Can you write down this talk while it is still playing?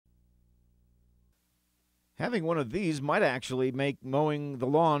Having one of these might actually make mowing the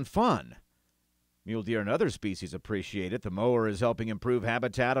lawn fun. Mule deer and other species appreciate it. The mower is helping improve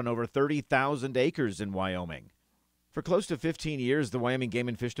habitat on over 30,000 acres in Wyoming. For close to 15 years, the Wyoming Game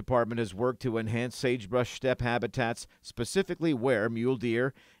and Fish Department has worked to enhance sagebrush steppe habitats, specifically where mule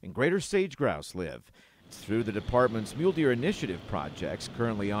deer and greater sage-grouse live. It's through the department's Mule Deer Initiative projects,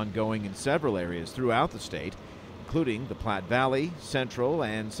 currently ongoing in several areas throughout the state, including the Platte Valley, Central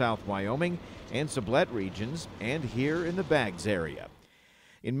and South Wyoming, and Sublette regions, and here in the Baggs area.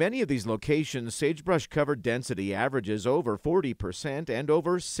 In many of these locations, sagebrush cover density averages over 40% and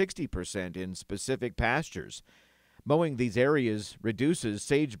over 60% in specific pastures. Mowing these areas reduces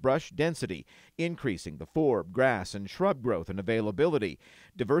sagebrush density, increasing the forb, grass, and shrub growth and availability,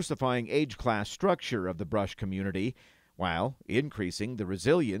 diversifying age class structure of the brush community, while increasing the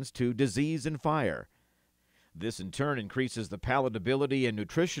resilience to disease and fire. This in turn increases the palatability and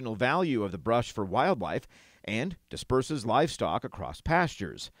nutritional value of the brush for wildlife and disperses livestock across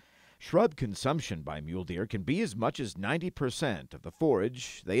pastures. Shrub consumption by mule deer can be as much as 90% of the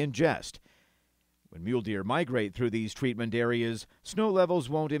forage they ingest. When mule deer migrate through these treatment areas, snow levels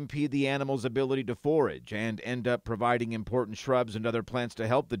won't impede the animal's ability to forage and end up providing important shrubs and other plants to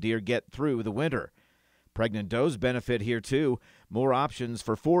help the deer get through the winter. Pregnant does benefit here too. More options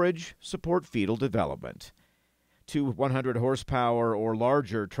for forage support fetal development. Two 100 horsepower or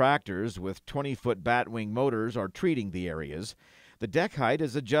larger tractors with 20-foot batwing motors are treating the areas. The deck height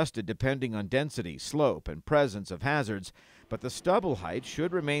is adjusted depending on density, slope, and presence of hazards, but the stubble height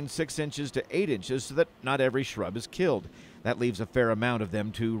should remain 6 inches to 8 inches so that not every shrub is killed. That leaves a fair amount of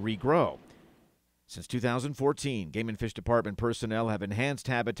them to regrow. Since 2014, Game and Fish Department personnel have enhanced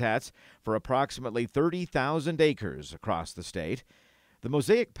habitats for approximately 30,000 acres across the state. The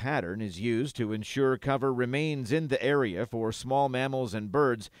mosaic pattern is used to ensure cover remains in the area for small mammals and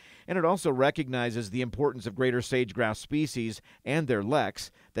birds, and it also recognizes the importance of greater sage-grouse species and their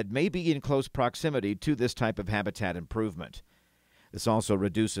leks that may be in close proximity to this type of habitat improvement. This also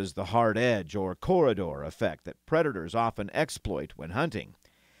reduces the hard edge or corridor effect that predators often exploit when hunting.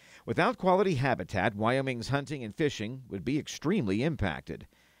 Without quality habitat, Wyoming's hunting and fishing would be extremely impacted.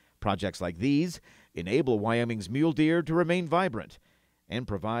 Projects like these enable Wyoming's mule deer to remain vibrant and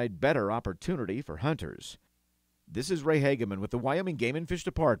provide better opportunity for hunters. This is Ray Hageman with the Wyoming Game and Fish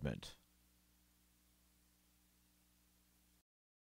Department.